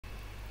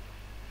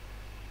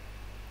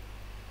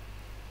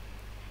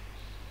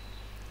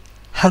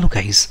Hello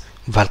guys,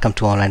 welcome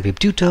to Online Web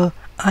Tutor.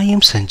 I am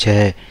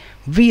Sanjay.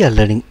 We are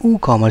learning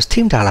WooCommerce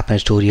theme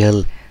development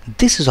tutorial.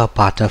 This is our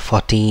partner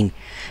 14.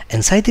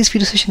 Inside this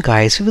video session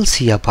guys, we will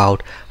see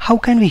about how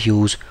can we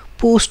use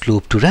post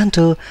loop to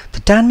render the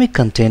dynamic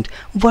content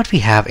what we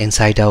have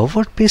inside our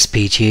WordPress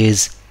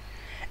pages.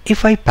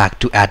 If I back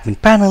to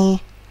admin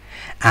panel,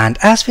 and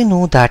as we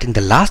know that in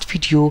the last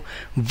video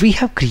we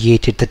have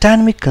created the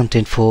dynamic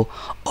content for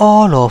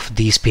all of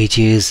these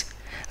pages.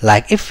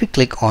 Like if we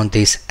click on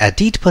this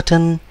edit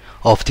button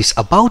of this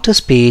about us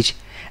page,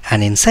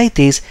 and inside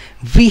this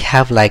we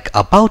have like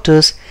about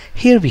us,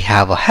 here we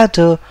have a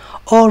header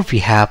or we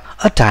have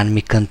a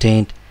dynamic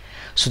content.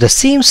 So the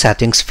same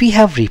settings we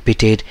have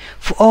repeated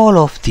for all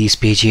of these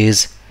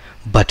pages.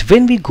 But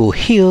when we go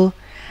here,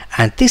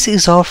 and this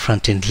is our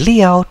front end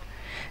layout.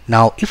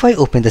 Now if I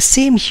open the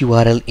same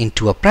URL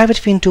into a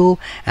private window,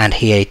 and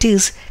here it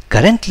is,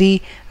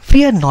 currently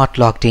we are not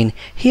logged in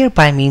here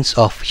by means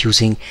of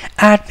using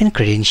admin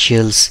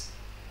credentials.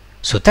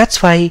 So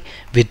that's why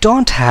we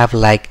don't have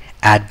like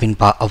admin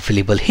bar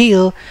available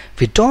here.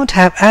 We don't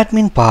have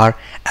admin bar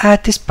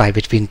at this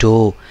private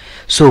window.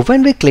 So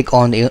when we click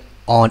on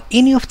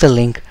any of the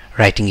link,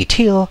 writing it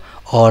here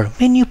or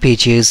menu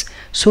pages,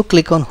 so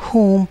click on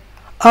home,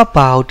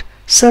 about,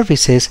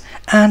 services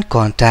and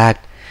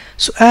contact.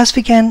 So as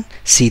we can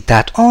see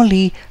that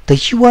only the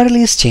URL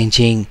is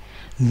changing.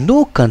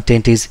 No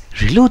content is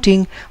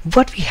reloading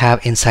what we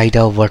have inside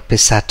our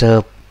WordPress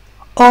setup,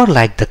 or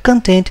like the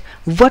content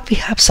what we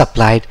have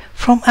supplied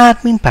from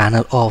admin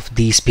panel of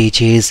these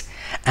pages.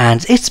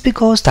 And it's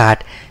because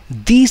that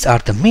these are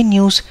the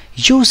menus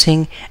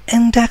using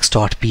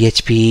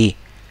index.php.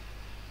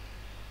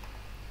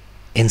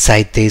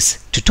 Inside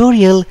this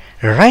tutorial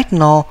right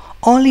now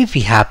only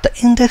we have the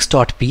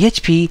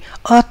index.php,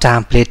 a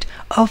template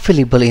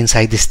available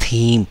inside this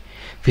theme.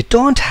 We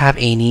don't have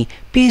any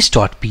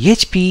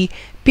page.php,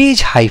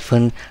 page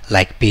hyphen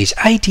like page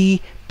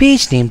id,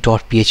 page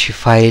name.php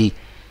file.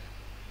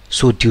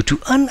 So due to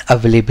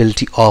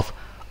unavailability of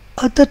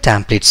other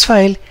templates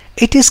file,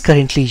 it is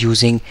currently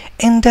using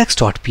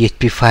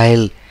index.php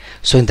file.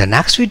 So in the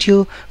next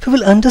video we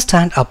will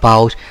understand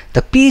about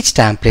the page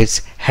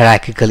templates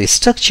hierarchical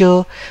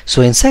structure.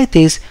 So inside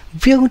this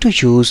we are going to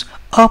use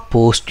a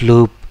post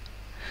loop.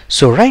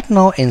 So right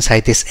now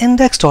inside this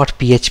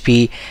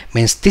index.php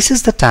means this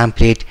is the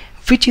template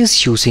which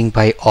is using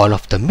by all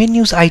of the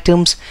menus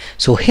items.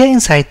 So here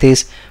inside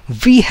this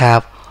we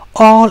have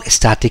all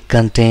static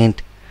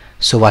content.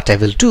 So what I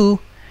will do,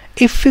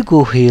 if we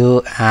go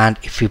here and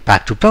if we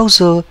back to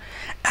browser,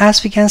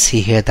 as we can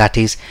see here, that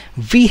is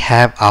we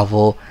have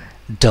our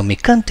dummy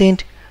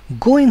content.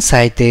 Go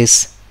inside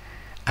this,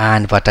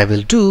 and what I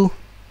will do,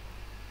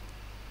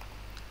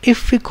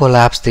 if we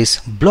collapse this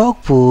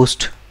blog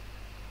post,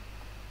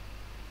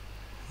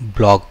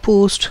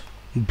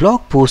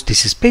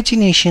 this is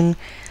pagination,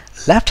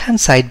 left hand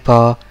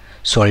sidebar,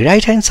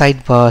 right hand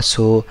sidebar.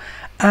 So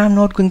I'm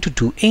not going to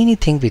do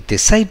anything with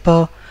this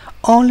sidebar,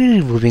 only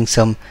removing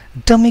some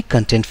dummy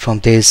content from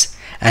this.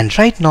 And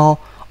right now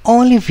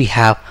only we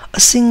have a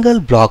single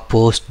blog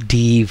post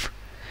div.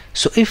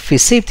 So if we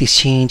save this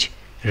change,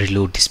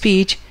 reload this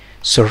page,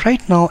 so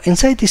right now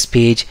inside this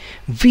page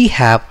we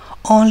have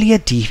only a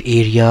div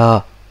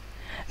area.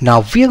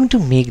 Now we are going to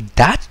make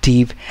that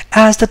div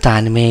as the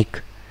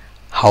dynamic.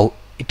 How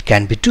it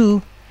can be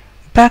do?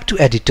 Back to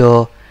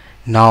editor.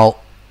 Now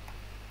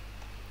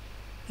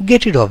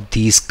get rid of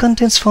these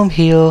contents from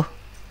here,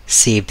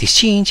 save this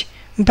change,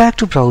 back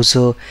to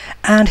browser,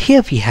 and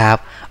here we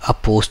have a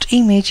post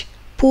image,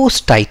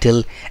 post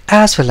title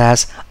as well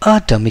as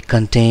a dummy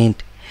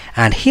content.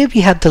 And here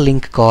we have the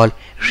link called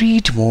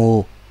read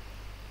more.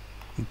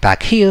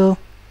 Back here.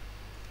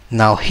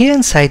 Now here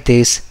inside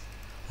this,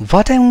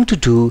 what I'm going to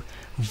do,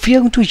 we are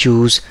going to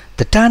use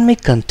the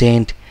dynamic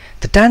content.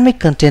 The dynamic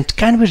content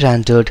can be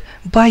rendered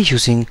by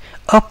using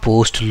a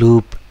post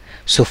loop.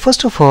 So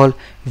first of all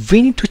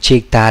we need to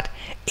check that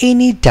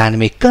any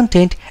dynamic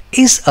content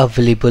is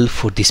available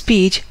for this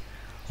page.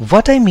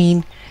 What I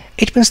mean,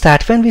 it means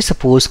that when we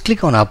suppose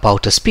click on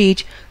about us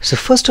page, so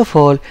first of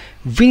all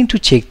we need to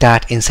check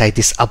that inside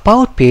this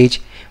about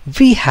page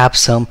we have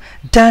some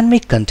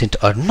dynamic content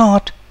or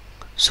not.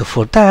 So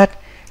for that,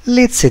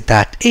 let's say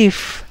that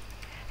if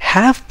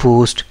have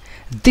post,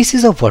 this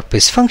is a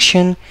WordPress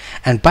function,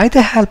 and by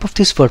the help of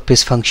this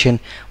WordPress function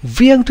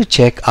we are going to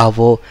check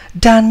our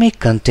dynamic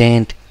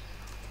content.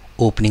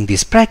 Opening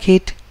this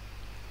bracket,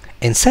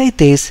 inside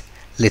this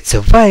let's say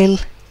while,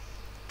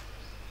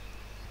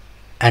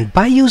 and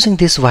by using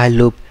this while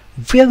loop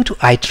we are going to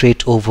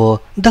iterate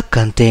over the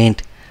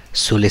content.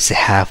 So let's say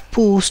have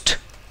post,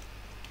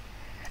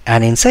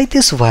 and inside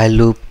this while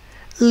loop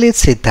let's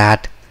say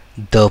that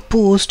the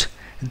post,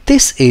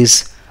 this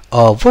is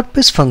a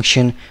WordPress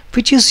function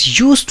which is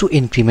used to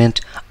implement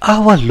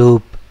our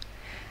loop.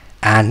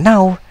 And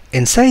now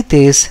inside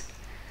this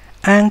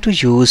I'm going to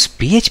use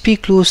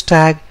PHP close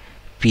tag,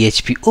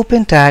 PHP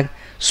open tag,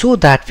 so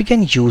that we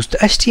can use the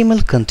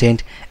HTML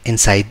content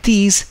inside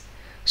these.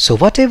 So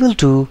what I will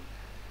do,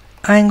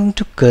 I'm going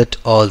to cut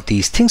all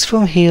these things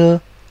from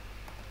here,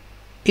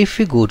 if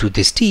we go to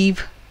this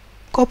div,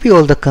 copy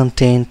all the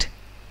content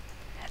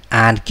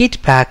and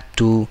get back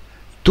to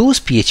those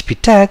PHP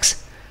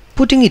tags,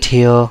 putting it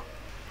here,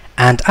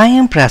 and I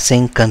am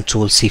pressing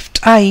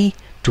Ctrl+Shift+I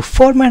to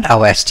format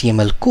our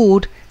HTML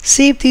code,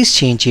 save these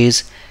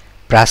changes,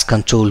 press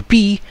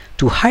Ctrl+B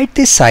to hide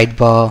this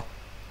sidebar.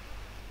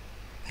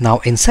 Now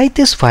inside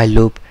this while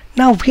loop,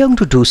 now we are going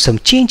to do some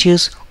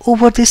changes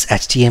over this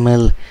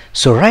HTML.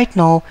 So right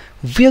now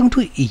we are going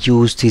to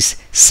use this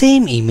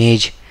same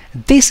image.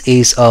 This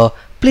is a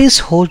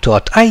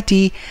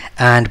placeholder.id,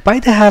 and by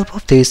the help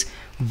of this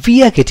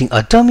we are getting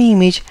a dummy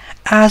image,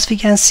 as we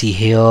can see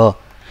here.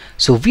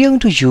 So we are going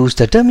to use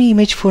the dummy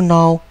image for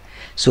now.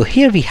 So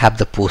here we have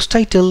the post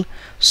title.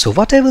 So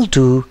what I will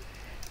do,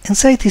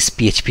 inside this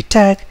PHP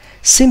tag,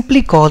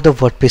 simply call the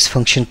WordPress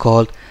function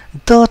called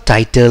the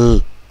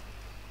title.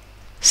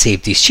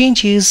 Save these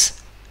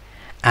changes,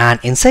 and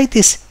inside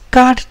this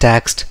card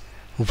text,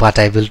 what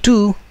I will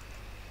do,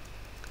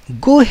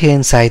 go here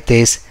inside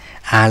this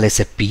and let's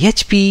say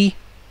PHP.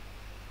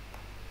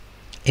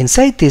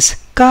 Inside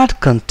this card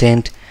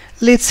content,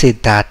 let's say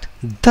that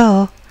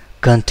the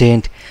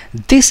content,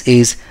 this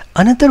is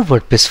another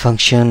WordPress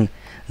function.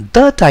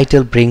 The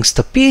title brings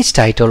the page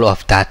title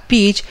of that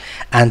page,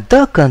 and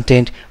the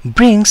content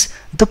brings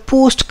the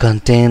post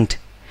content.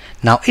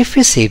 Now if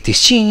we save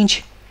this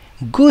change,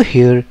 go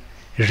here,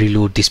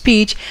 reload this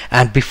page,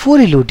 and before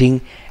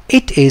reloading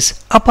it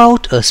is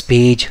about us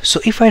page. So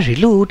if I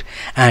reload,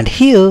 and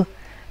here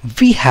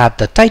we have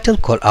the title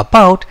called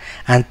about,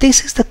 and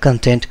this is the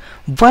content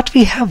what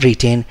we have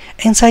written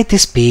inside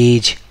this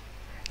page.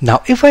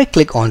 Now if I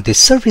click on this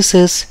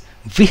services,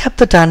 we have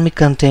the dynamic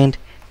content.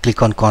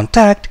 Click on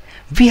contact,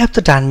 we have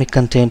the dynamic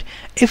content.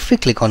 If we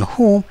click on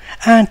home,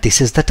 and this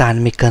is the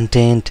dynamic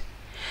content.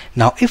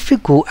 Now if we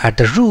go at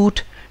the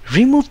root,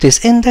 remove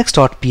this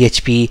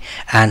index.php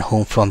and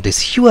home from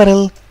this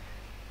URL,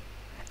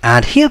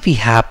 and here we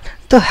have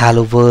the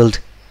hello world.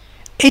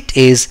 It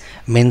is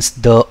means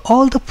the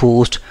all the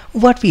post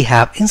what we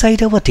have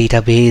inside our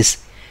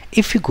database.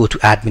 If you go to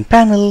admin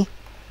panel,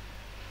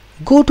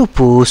 go to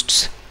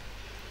posts,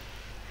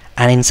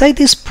 and inside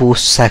this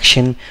post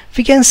section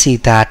we can see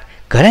that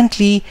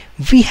currently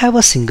we have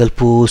a single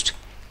post.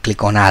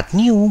 Click on add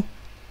new,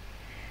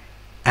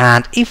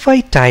 and if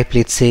I type,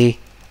 let's say,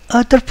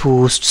 other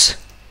posts,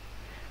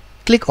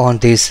 click on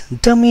this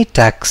dummy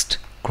text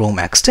Chrome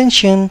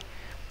extension,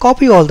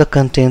 copy all the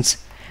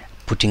contents,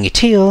 putting it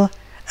here,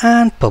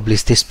 and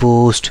publish this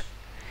post.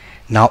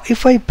 Now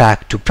if I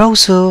back to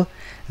browser,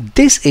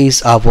 this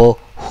is our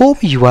home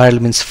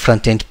URL, means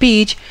front end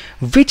page,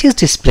 which is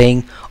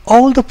displaying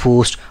all the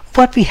posts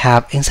what we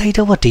have inside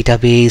our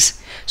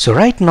database. So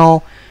right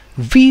now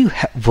we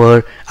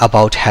were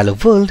about hello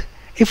world.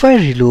 If I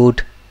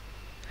reload,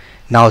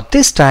 now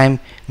this time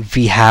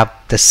we have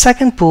the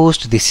second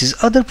post, this is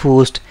other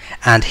post,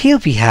 and here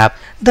we have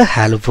the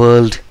hello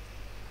world.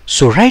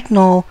 So right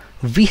now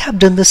we have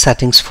done the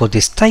settings for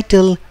this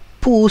title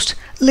post.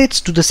 Let's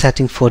do the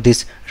setting for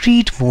this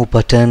read more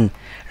button.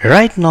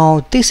 Right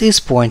now this is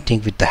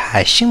pointing with the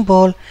hash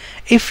symbol.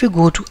 If you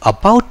go to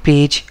about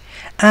page,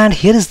 and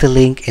here is the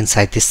link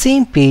inside the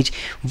same page,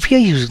 we are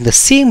using the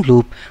same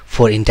loop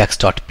for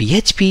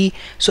index.php.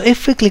 So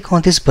if we click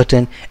on this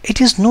button, it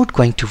is not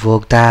going to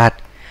work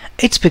that.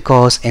 It's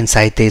because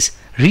inside this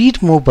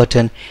read more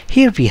button,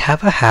 here we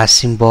have a hash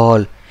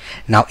symbol.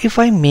 Now if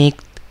I make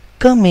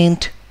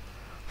comment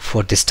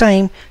for this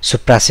time, so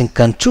pressing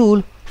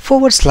Ctrl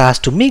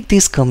 / to make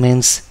these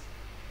comments,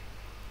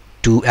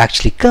 to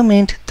actually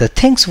comment the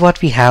things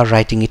what we have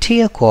writing it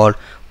here called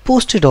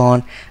posted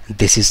on,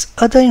 this is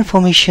other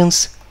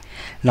informations.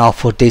 Now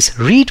for this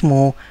read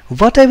more,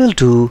 what I will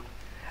do,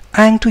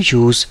 I am to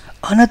use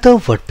another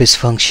WordPress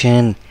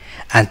function,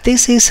 and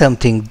this is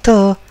something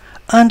the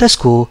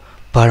underscore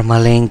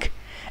permalink.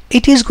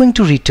 It is going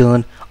to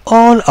return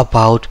all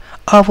about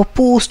our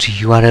post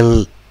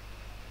URL.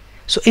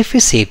 So if we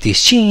save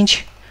this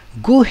change,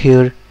 go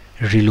here,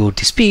 reload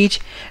this page.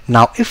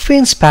 Now if we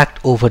inspect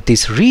over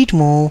this read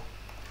more,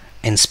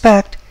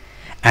 inspect,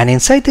 and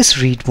inside this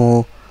read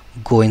more,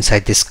 go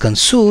inside this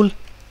console,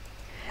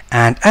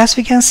 and as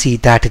we can see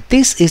that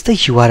this is the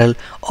URL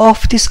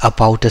of this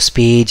about us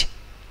page.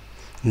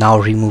 Now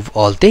remove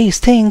all these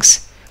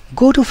things,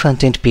 go to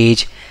front end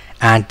page,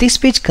 and this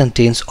page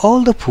contains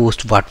all the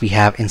posts what we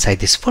have inside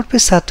this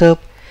WordPress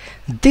setup.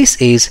 This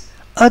is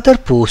other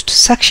post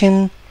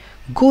section.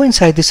 Go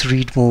inside this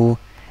read more,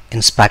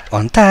 inspect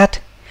on that,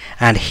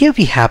 and here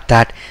we have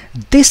that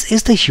this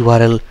is the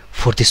URL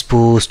for this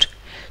post.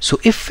 So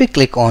if we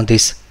click on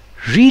this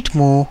read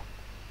more,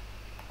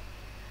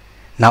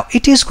 now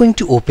it is going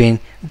to open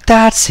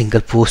that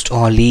single post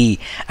only,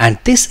 and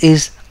this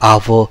is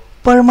our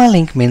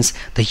permalink, means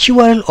the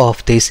URL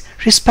of this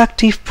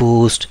respective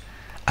post.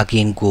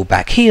 Again go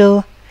back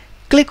here,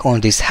 click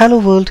on this hello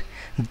world.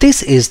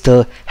 This is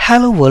the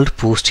hello world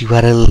post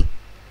URL.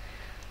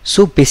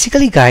 So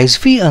basically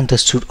guys, we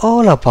understood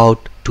all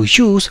about to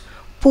use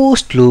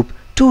post loop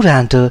to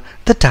render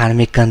the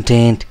dynamic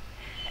content.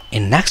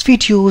 In next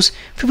videos,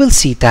 we will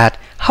see that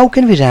how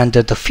can we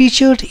render the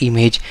featured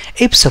image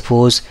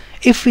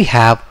if we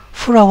have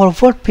for our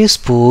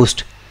WordPress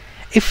post.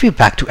 If we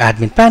back to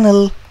admin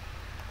panel,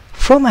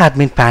 from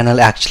admin panel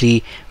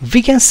actually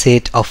we can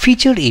set a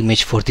featured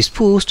image for this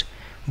post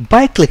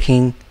by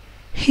clicking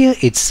here.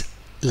 It's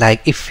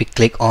like if we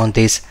click on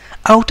this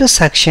outer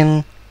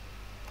section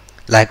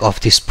like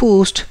of this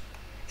post,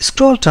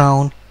 scroll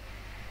down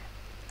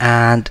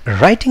and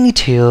writing it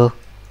here,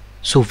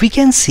 so we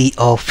can see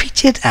our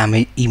featured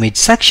image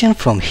section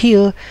from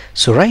here.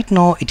 So right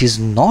now it is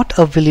not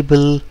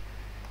available.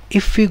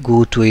 If we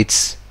go to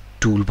its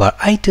toolbar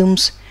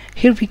items,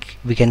 here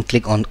we can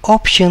click on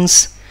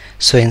options.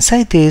 So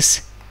inside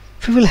this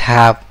we will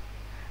have,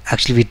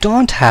 actually we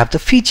don't have the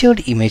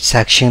featured image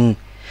section.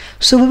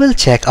 So we will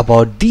check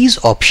about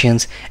these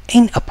options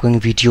in upcoming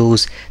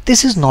videos.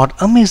 This is not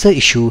a major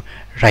issue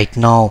right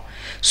now.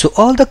 So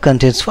all the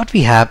contents what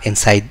we have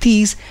inside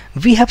these,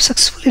 we have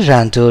successfully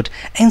rendered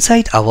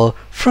inside our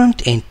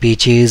front end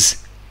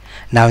pages.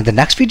 Now in the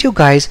next video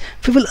guys,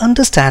 we will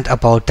understand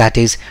about that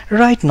is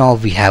right now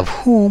we have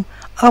home,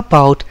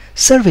 about,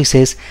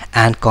 services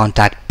and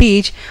contact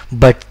page,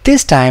 but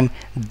this time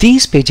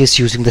these pages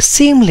using the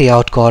same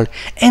layout called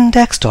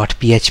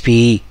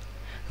index.php,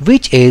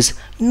 which is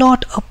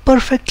not a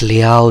perfect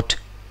layout.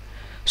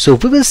 So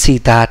we will see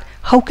that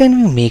how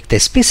can we make the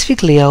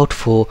specific layout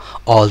for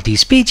all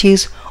these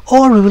pages,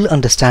 or we will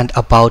understand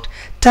about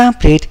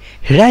template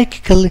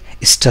hierarchical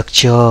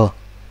structure.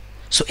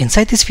 So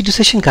inside this video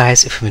session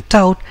guys, if you have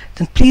doubt,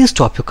 then please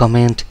drop your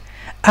comment.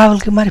 I will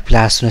give my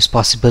reply as soon as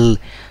possible.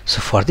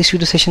 So for this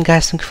video session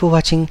guys, thank you for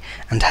watching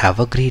and have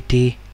a great day.